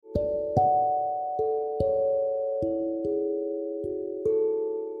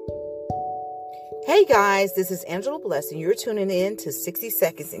Hey guys, this is Angela Blessing. You're tuning in to 60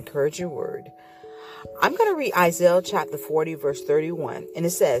 Seconds Encouraging Word. I'm going to read Isaiah chapter 40, verse 31. And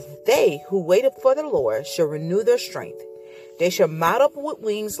it says, "They who wait for the Lord shall renew their strength. They shall mount up with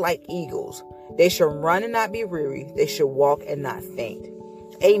wings like eagles. They shall run and not be weary. They shall walk and not faint."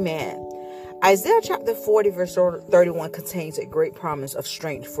 Amen. Isaiah chapter 40, verse 31 contains a great promise of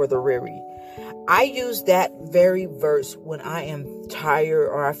strength for the weary. I use that very verse when I am tired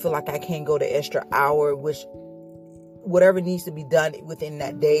or I feel like I can't go the extra hour, which whatever needs to be done within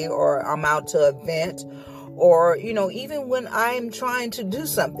that day, or I'm out to an event, or, even when I'm trying to do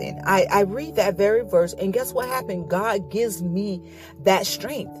something, I read that very verse, and guess what happened? God gives me that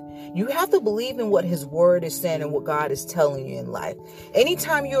strength. You have to believe in what his word is saying and what God is telling you in life.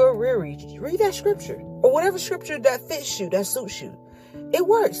 Anytime you're weary, read that scripture or whatever scripture that fits you, that suits you. It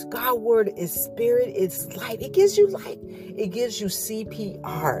works. God's word is spirit. It's light. It gives you light. It gives you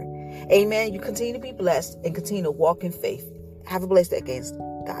CPR. Amen. You continue to be blessed and continue to walk in faith. Have a blessed day,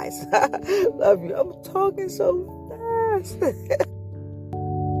 guys. Love you. I'm talking so fast.